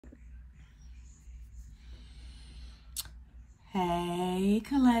Hey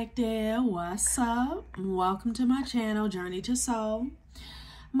collective, what's up? Welcome to my channel, Journey to Soul.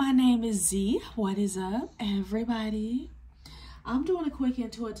 My name is Z. What is up, everybody? I'm doing a quick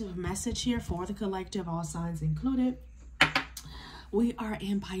intuitive message here for the collective, all signs included. We are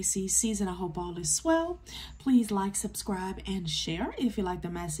in Pisces season. I hope all is well. Please like, subscribe, and share if you like the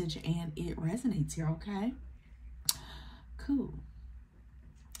message and it resonates here, okay? Cool.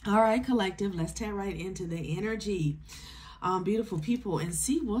 All right, collective, let's tap right into the energy. Beautiful people, and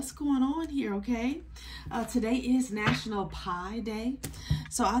see what's going on here, okay? Today is National Pie Day,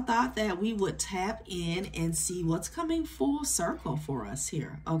 so I thought that we would tap in and see what's coming full circle for us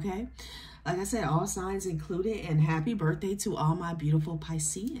here, okay? Like I said, all signs included, and happy birthday to all my beautiful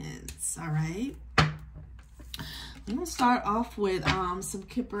Pisceans, all right? I'm going to start off with some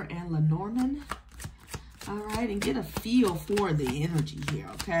Kipper and Lenormand, all right, and get a feel for the energy here,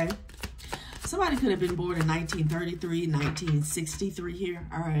 okay? Somebody could have been born in 1933, 1963 here,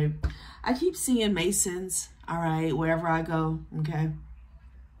 all right? I keep seeing Masons, all right, wherever I go, okay?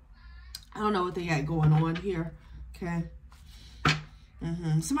 I don't know what they got going on here, okay?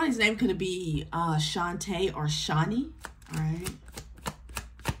 Somebody's name could be Shantae or Shani, all right?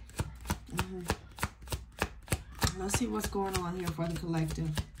 Let's see what's going on here for the collective.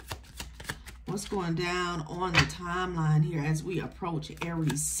 What's going down on the timeline here as we approach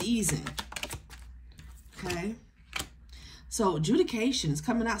Aries season? Okay, so adjudication is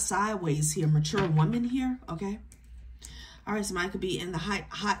coming out sideways here. Mature woman here, okay? All right, somebody could be in the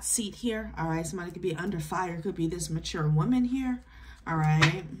hot seat here. All right, somebody could be under fire. Could be this mature woman here. All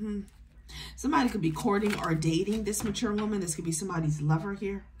right. Somebody could be courting or dating this mature woman. This could be somebody's lover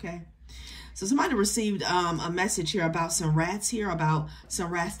here, okay? So somebody received a message here about some rats here, about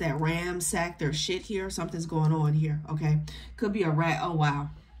some rats that ransack their shit here. Something's going on here, okay? Could be a rat. Oh, wow.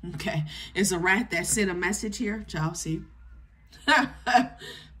 Okay, it's a rat that sent a message here. Y'all see?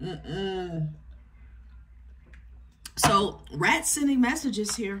 So, rats sending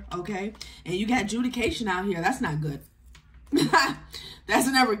messages here, okay? And you got adjudication out here. That's not good. That's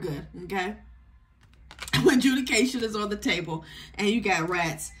never good, okay? When adjudication is on the table and you got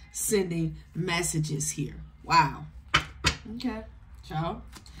rats sending messages here. Wow. Okay, y'all.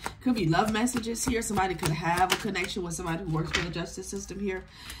 Could be love messages here. Somebody could have a connection with somebody who works for the justice system here.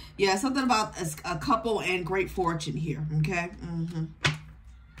 Yeah, something about a couple and great fortune here, okay?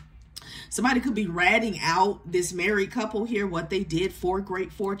 Somebody could be ratting out this married couple here, what they did for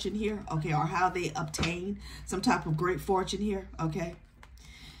great fortune here, okay? Or how they obtained some type of great fortune here, okay?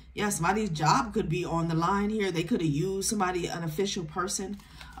 Yeah, somebody's job could be on the line here. They could have used somebody, an official person,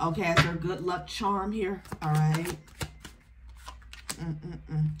 okay, as their good luck charm here, all right?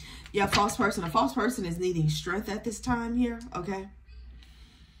 Yeah, false person. A false person is needing strength at this time here, okay?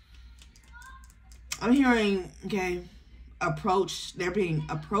 I'm hearing, okay, they're being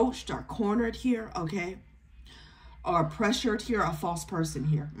approached or cornered here, okay? Or pressured here, a false person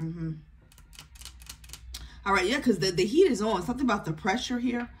here. All right, yeah, because the heat is on. Something about the pressure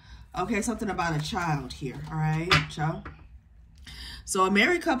here, okay? Something about a child here, all right, y'all? So a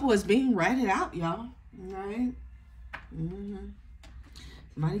married couple is being ratted out, y'all, all right?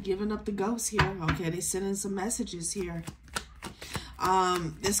 Somebody giving up the ghost here. Okay, they sending some messages here.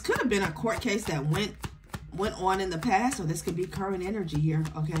 This could have been a court case that went on in the past, or this could be current energy here.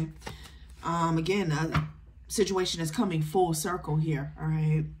 Okay. Again, a situation is coming full circle here. All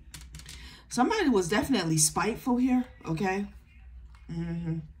right. Somebody was definitely spiteful here. Okay.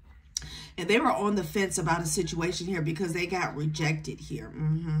 And they were on the fence about a situation here because they got rejected here.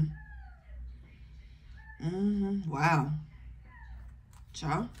 Wow.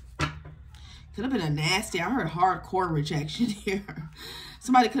 Y'all, could have been a nasty, I heard hardcore rejection here.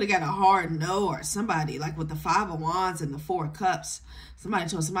 Somebody could have got a hard no, or somebody like with the 5 of Wands and the 4 of Cups. Somebody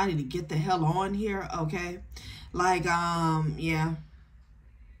told somebody to get the hell on here, okay? Like, yeah.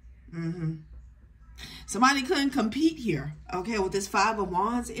 Somebody couldn't compete here, okay, with this 5 of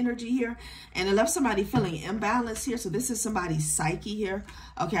Wands energy here. And it left somebody feeling imbalanced here. So this is somebody's psyche here.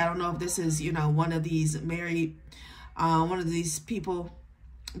 Okay, I don't know if this is, you know, one of these married, one of these people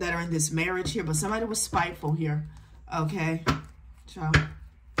that are in this marriage here, but somebody was spiteful here, okay? So,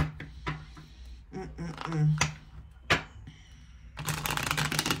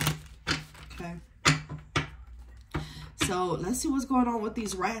 okay. So let's see what's going on with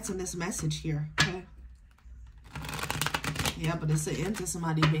these rats in this message here, okay? Yeah, but it's an end to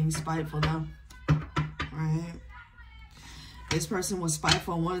somebody being spiteful though, right? This person was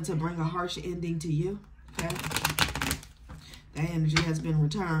spiteful and wanted to bring a harsh ending to you, okay? That energy has been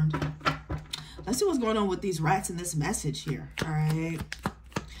returned. Let's see what's going on with these rats in this message here. All right.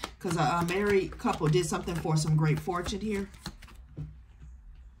 Because a married couple did something for some great fortune here.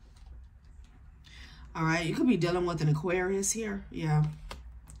 All right, you could be dealing with an Aquarius here. Yeah.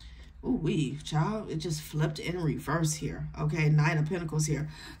 Ooh, child, it just flipped in reverse here. Okay, Knight of Pentacles here.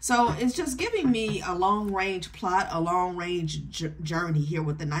 So it's just giving me a long-range plot, a long-range journey here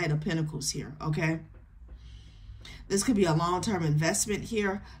with the Knight of Pentacles here, okay? This could be a long-term investment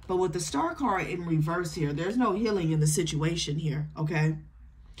here, but with the Star card in reverse here, there's no healing in the situation here, okay?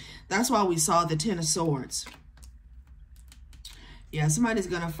 That's why we saw the Ten of Swords. Yeah, somebody's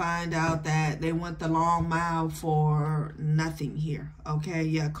going to find out that they went the long mile for nothing here, okay?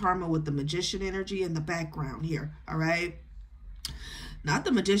 Yeah, karma with the Magician energy in the background here, all right? Not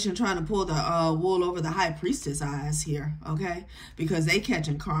the Magician trying to pull the wool over the High Priestess eyes here, okay? Because they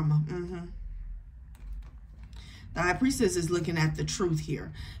catching karma. The High Priestess is looking at the truth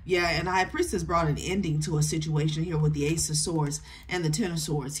here. Yeah, and the High Priestess brought an ending to a situation here with the Ace of Swords and the Ten of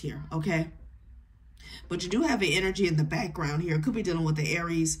Swords here, okay? But you do have an energy in the background here. It could be dealing with the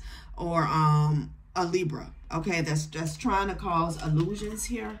Aries or a Libra, okay? That's just trying to cause illusions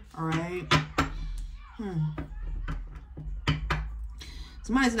here, all right?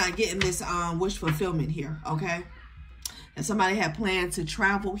 Somebody's not getting this wish fulfillment here, okay? And somebody had planned to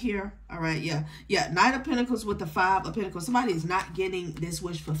travel here, all right? Yeah, Knight of Pentacles with the Five of Pentacles. Somebody is not getting this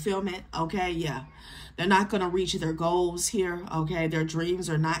wish fulfillment, okay? Yeah. They're not going to reach their goals here, okay? Their dreams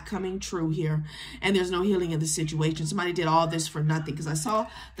are not coming true here. And there's no healing in the situation. Somebody did all this for nothing, because I saw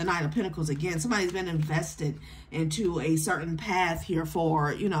the Knight of Pentacles again. Somebody's been invested into a certain path here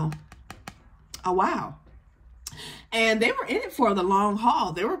for, you know, a while. And they were in it for the long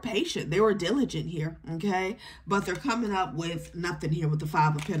haul. They were patient. They were diligent here, okay? But they're coming up with nothing here with the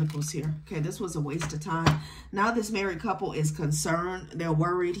Five of Pentacles here. Okay, this was a waste of time. Now this married couple is concerned. They're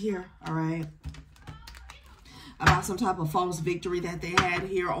worried here, all right? About some type of false victory that they had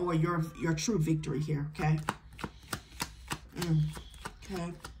here, or your true victory here, okay?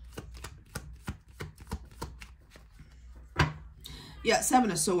 Okay. Yeah, Seven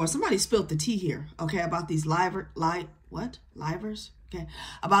of Swords. Somebody spilled the tea here, okay, about these livers? Okay,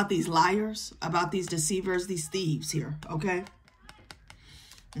 about these liars, about these deceivers, these thieves here, okay?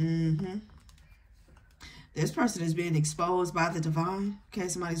 This person is being exposed by the divine, okay?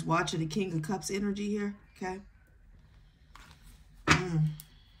 Somebody's watching the King of Cups energy here, okay?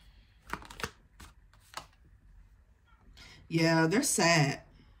 Yeah, they're sad.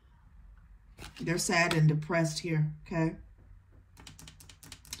 They're sad and depressed here, okay?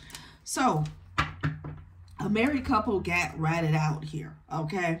 So, a married couple got ratted out here,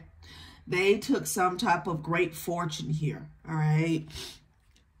 okay? They took some type of great fortune here, all right?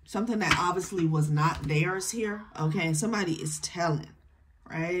 Something that obviously was not theirs here, okay? Somebody is telling,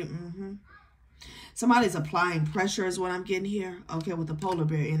 right? Somebody's applying pressure is what I'm getting here, okay, with the polar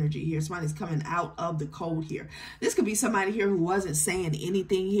bear energy here. Somebody's coming out of the cold here. This could be somebody here who wasn't saying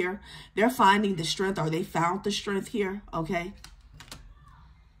anything here. They're finding the strength, or they found the strength here, okay?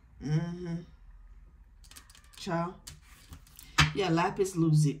 Ciao. Yeah, lapis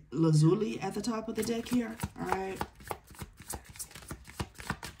lazuli at the top of the deck here. All right.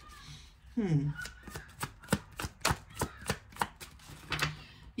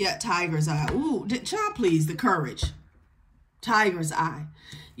 Yeah, tiger's eye. Ooh, child, please, the courage. Tiger's eye.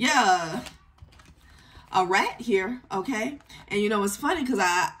 Yeah. A rat here, okay? And you know, it's funny because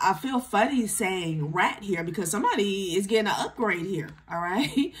I feel funny saying rat here because somebody is getting an upgrade here, all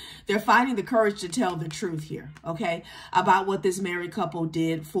right? They're finding the courage to tell the truth here, okay? About what this married couple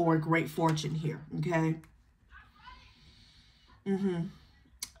did for great fortune here, okay?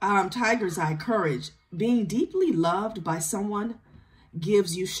 Tiger's eye, courage. Being deeply loved by someone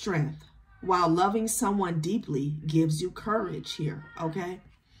gives you strength, while loving someone deeply gives you courage here, okay?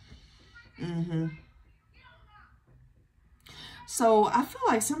 So I feel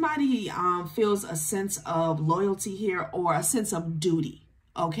like somebody feels a sense of loyalty here, or a sense of duty,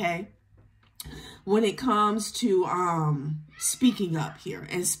 okay? When it comes to speaking up here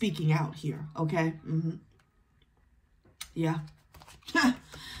and speaking out here, okay? Yeah.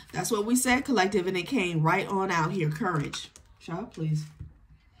 That's what we said, collective, and it came right on out here. Courage. Child, please.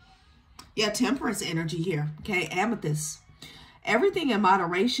 Yeah, temperance energy here, okay? Amethyst. Everything in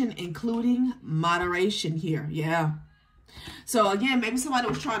moderation, including moderation here, yeah. So again, maybe somebody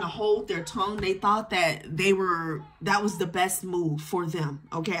was trying to hold their tongue. They thought that that was the best move for them,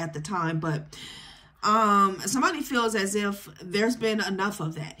 okay, at the time. But somebody feels as if there's been enough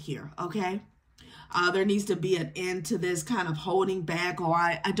of that here, okay? There needs to be an end to this kind of holding back, or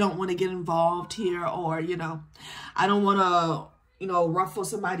I don't want to get involved here, or, you know, I don't want to, you know, ruffle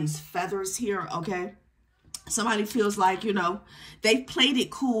somebody's feathers here, okay? Somebody feels like, you know, they've played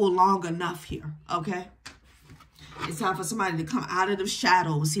it cool long enough here, okay? It's time for somebody to come out of the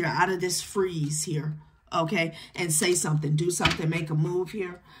shadows here, out of this freeze here, okay? And say something, do something, make a move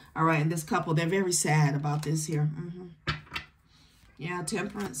here. All right, and this couple, they're very sad about this here. Yeah,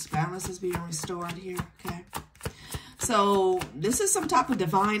 temperance, balance is being restored here, okay? So this is some type of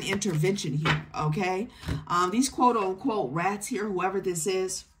divine intervention here, okay? These quote-unquote rats here, whoever this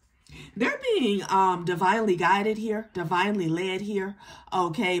is, they're being divinely guided here, divinely led here,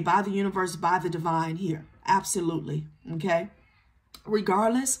 okay, by the universe, by the divine here. Absolutely, okay?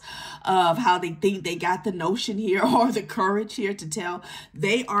 Regardless of how they think they got the notion here or the courage here to tell,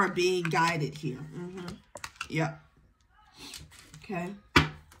 they are being guided here. Yep. Okay.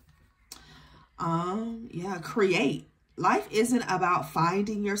 Yeah, create. Life isn't about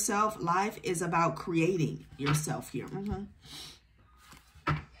finding yourself. Life is about creating yourself here.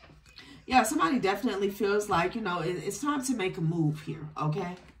 Yeah, somebody definitely feels like, you know, it's time to make a move here,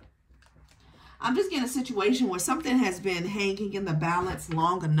 okay? I'm just getting a situation where something has been hanging in the balance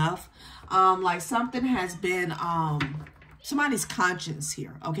long enough. Like something has been, somebody's conscience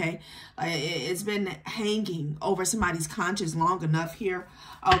here, okay? It's been hanging over somebody's conscience long enough here,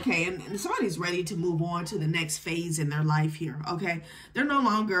 okay? And somebody's ready to move on to the next phase in their life here, okay? They're no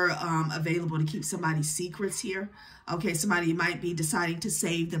longer available to keep somebody's secrets here, okay? Somebody might be deciding to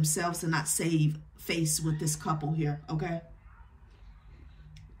save themselves and not save face with this couple here, okay?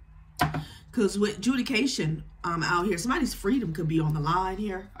 Because with adjudication out here, somebody's freedom could be on the line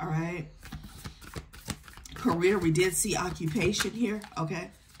here, all right? Career, we did see occupation here,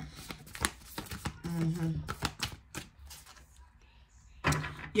 okay?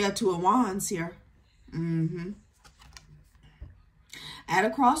 Yeah, Two of Wands here. At a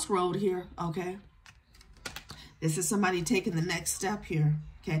crossroad here, okay? This is somebody taking the next step here,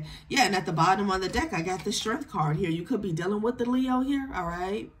 okay? Yeah, and at the bottom of the deck, I got the Strength card here. You could be dealing with the Leo here, all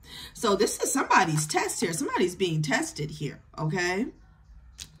right? So this is somebody's test here. Somebody's being tested here, okay?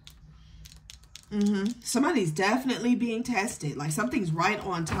 Somebody's definitely being tested. Like something's right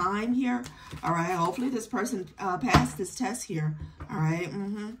on time here, all right? Hopefully this person passed this test here, all right?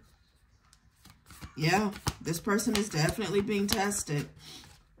 Yeah, this person is definitely being tested.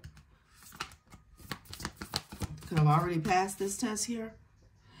 Could have already passed this test here.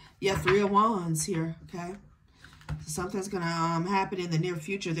 Yeah, Three of Wands here, okay? So something's going to happen in the near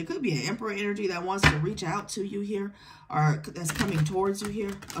future. There could be an Emperor energy that wants to reach out to you here or that's coming towards you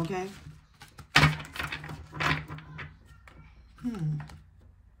here, okay?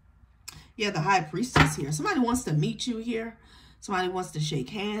 Yeah, the High Priestess here. Somebody wants to meet you here. Somebody wants to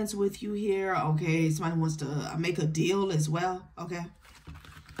shake hands with you here, okay? Somebody wants to make a deal as well, okay?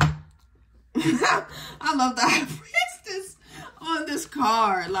 I love the High Priestess on this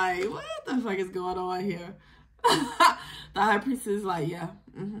card. Like, what the fuck is going on here? The High Priestess is like, yeah.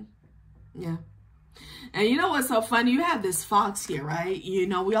 Yeah. And you know what's so funny? You have this fox here, right? You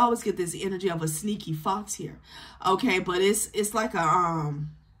know, we always get this energy of a sneaky fox here. Okay, but it's like a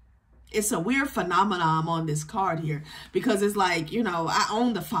it's a weird phenomenon on this card here because it's like, you know, I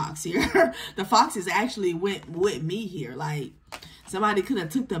own the fox here. The fox is actually went with me here. Like somebody could have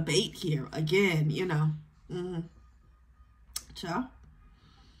took the bait here again, you know. Ciao.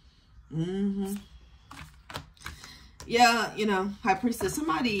 Yeah, you know, High Priestess,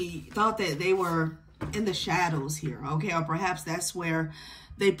 somebody thought that they were in the shadows here, okay? Or perhaps that's where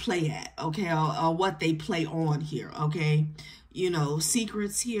they play at, okay? Or what they play on here, okay? You know,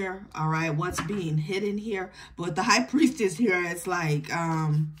 secrets here, all right? What's being hidden here. But the High Priestess here, it's like,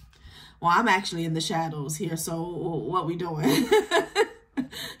 well, I'm actually in the shadows here, so what we doing?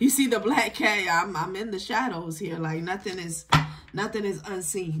 You see the black cat, I'm in the shadows here. Like nothing is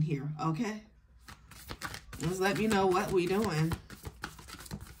unseen here, okay? Just let me know what we doing.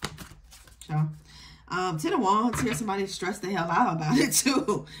 So, Ten of Wands here, somebody stressed the hell out about it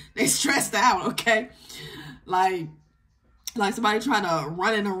too. They stressed out, okay? Like somebody trying to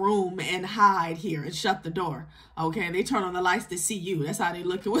run in a room and hide here and shut the door. Okay, they turn on the lights to see you. That's how they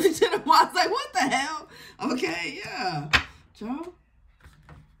looking with the Ten of Wands. Like, what the hell? Okay, yeah. Joe?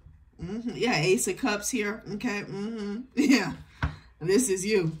 Yeah, Ace of Cups here. Okay, yeah. This is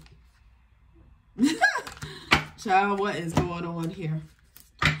you. Child, what is going on here?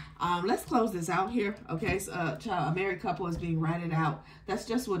 Let's close this out here. Okay, so, child, a married couple is being ratted out. That's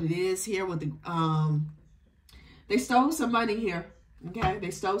just what it is here with the, they stole some money here. Okay, they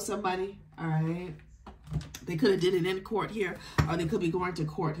stole some money. All right. They could have did it in court here, or they could be going to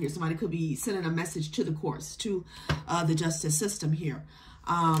court here. Somebody could be sending a message to the courts, to the justice system here.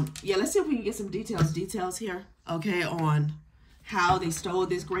 Yeah, let's see if we can get some details here, okay, on how they stole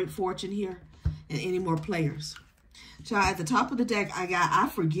this great fortune here and any more players. Child, at the top of the deck, I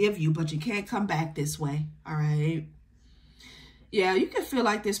forgive you, but you can't come back this way. All right. Yeah, you can feel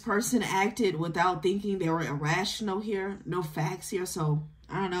like this person acted without thinking. They were irrational here. No facts here. So,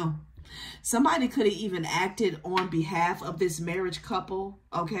 I don't know. Somebody could have even acted on behalf of this marriage couple.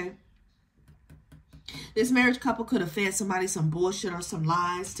 Okay. This marriage couple could have fed somebody some bullshit or some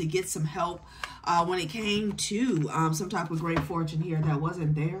lies to get some help when it came to some type of great fortune here that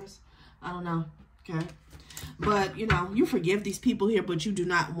wasn't theirs. I don't know. Okay. But, you know, you forgive these people here, but you do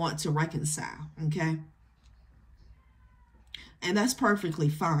not want to reconcile. Okay. And that's perfectly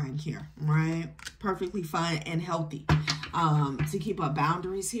fine here, right? Perfectly fine and healthy to keep up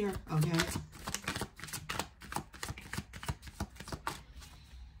boundaries here, okay?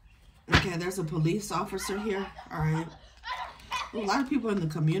 Okay, there's a police officer here, all right? A lot of people in the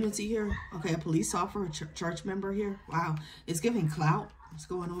community here. Okay, a police officer, a church member here. Wow, it's giving clout. What's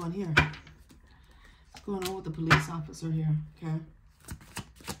going on here? What's going on with the police officer here, okay?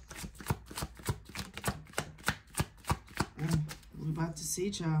 We're about to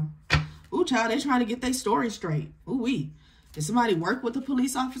see, child. Ooh, child, they trying to get their story straight. Ooh-wee. Did somebody work with the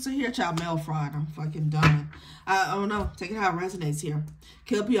police officer here? Child, mail fraud. I'm fucking done. I don't know. Take it how it resonates here.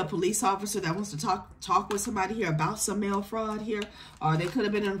 Could be a police officer that wants to talk with somebody here about some mail fraud here. Or they could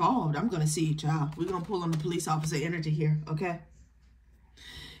have been involved. I'm going to see, child. We're going to pull on the police officer energy here, okay?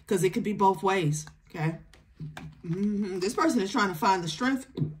 Because it could be both ways, okay? This person is trying to find the strength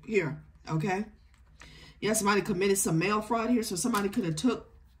here, okay? Yeah, somebody committed some mail fraud here. So somebody could have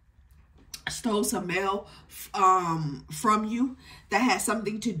stole some mail from you that had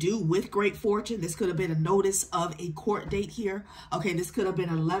something to do with great fortune. This could have been a notice of a court date here. Okay, this could have been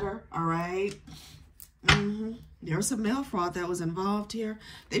a letter. All right. There was some mail fraud that was involved here.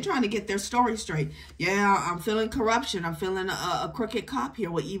 They're trying to get their story straight. Yeah, I'm feeling corruption. I'm feeling a crooked cop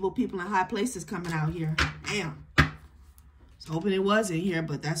here with evil people in high places coming out here. Damn. I was hoping it wasn't here,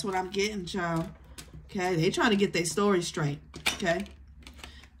 but that's what I'm getting, child. Okay, they trying to get their story straight, okay?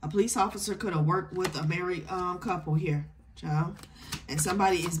 A police officer could have worked with a married couple here, child. And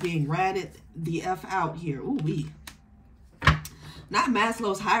somebody is being ratted the F out here. Ooh-wee. Not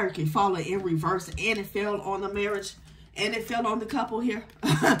Maslow's hierarchy falling in reverse, and it fell on the marriage, and it fell on the couple here.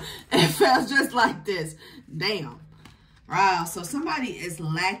 It fell just like this. Damn. Wow, so somebody is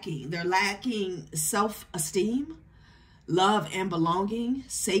lacking. They're lacking self-esteem, love and belonging,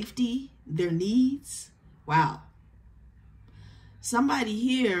 safety, their needs. Wow. Somebody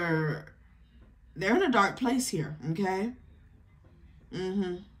here, they're in a dark place here, okay?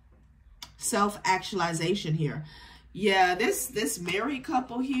 Self-actualization here. Yeah, this married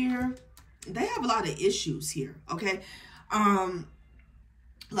couple here, they have a lot of issues here, okay?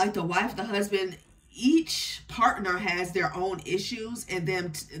 Like the wife, the husband, each partner has their own issues, and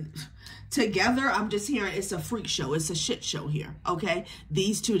them together, I'm just hearing it's a freak show. It's a shit show here, okay?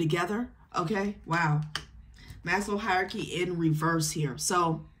 These two together, okay? Wow. Maslow hierarchy in reverse here.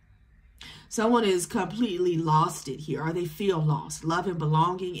 So someone is completely lost it here, or they feel lost. Love and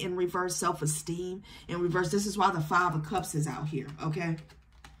belonging in reverse, self-esteem in reverse. This is why the 5 of Cups is out here, okay?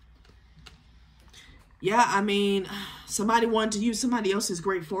 Yeah, I mean, somebody wanted to use somebody else's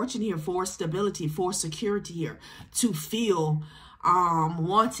great fortune here for stability, for security here, to feel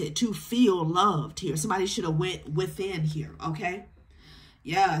wanted, to feel loved here. Somebody should have went within here, okay?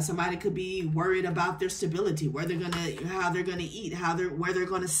 Yeah, somebody could be worried about their stability, where they're how they're gonna eat, where they're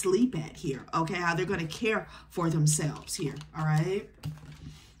gonna sleep at here, okay? How they're gonna care for themselves here, all right?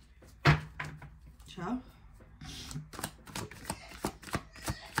 Ciao.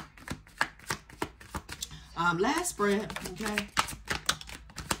 Last spread, okay?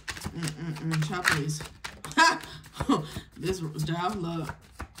 Ciao, please. This was down, look.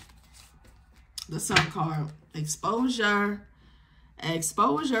 The Sun card, exposure.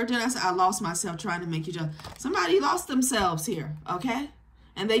 Exposure. Then I lost myself trying to make you jump. Somebody lost themselves here, okay?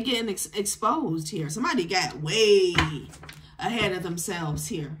 And they getting exposed here. Somebody got way ahead of themselves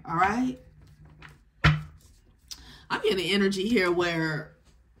here, all right? I'm getting energy here where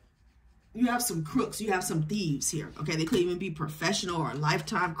you have some crooks, you have some thieves here, okay? They could even be professional or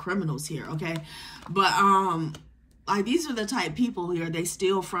lifetime criminals here, okay? But, like, these are the type people here, they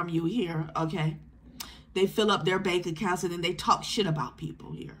steal from you here, okay? They fill up their bank accounts and then they talk shit about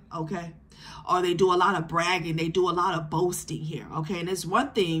people here, okay? Or they do a lot of bragging. They do a lot of boasting here. Okay. And it's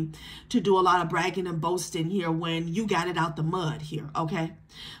one thing to do a lot of bragging and boasting here when you got it out the mud here. Okay.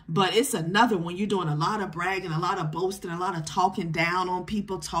 But it's another when you're doing a lot of bragging, a lot of boasting, a lot of talking down on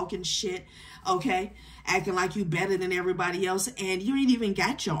people, talking shit. Okay. Acting like you better than everybody else. And you ain't even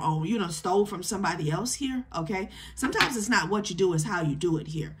got your own. You done stole from somebody else here. Okay. Sometimes it's not what you do, it's how you do it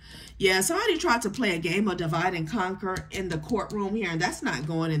here. Yeah. Somebody tried to play a game of divide and conquer in the courtroom here. And that's not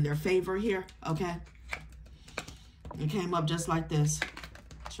going in their favor here. Okay. It came up just like this.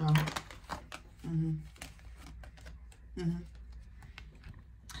 So.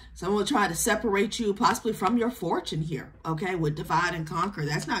 Someone will try to separate you possibly from your fortune here. Okay. With divide and conquer.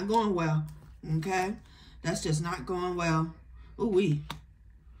 That's not going well. Okay. That's just not going well. Ooh-wee.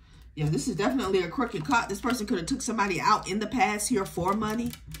 Yeah, this is definitely a crooked card. This person could have took somebody out in the past here for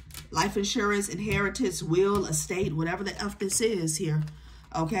money. Life insurance, inheritance, will, estate, whatever the F this is here.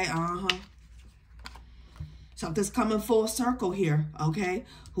 Okay, Something's coming full circle here, okay?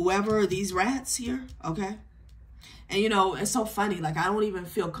 Whoever these rats here, okay? And, you know, it's so funny. Like, I don't even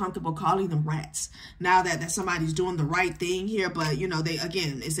feel comfortable calling them rats now that somebody's doing the right thing here. But, you know, they,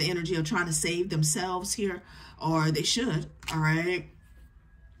 again, it's the energy of trying to save themselves here, or they should. All right.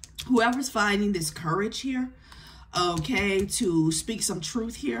 Whoever's finding this courage here, okay, to speak some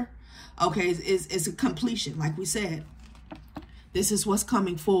truth here, okay, is a completion. Like we said, this is what's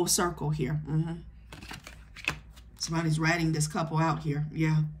coming full circle here. Somebody's ratting this couple out here.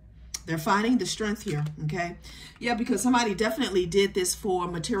 Yeah. They're finding the strength here, okay? Yeah, because somebody definitely did this for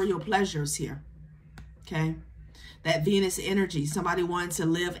material pleasures here, okay? That Venus energy. Somebody wanted to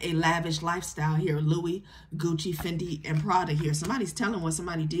live a lavish lifestyle here. Louis, Gucci, Fendi, and Prada here. Somebody's telling what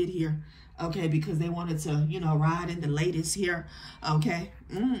somebody did here, okay? Because they wanted to, you know, ride in the latest here, okay?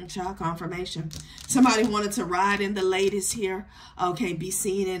 Child confirmation. Somebody wanted to ride in the latest here, okay? Be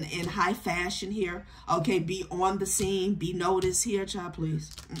seen in high fashion here, okay? Be on the scene, be noticed here, child,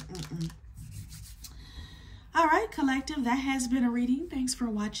 please. All right, collective, that has been a reading. Thanks for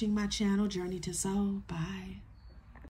watching my channel, Journey to Soul. Bye.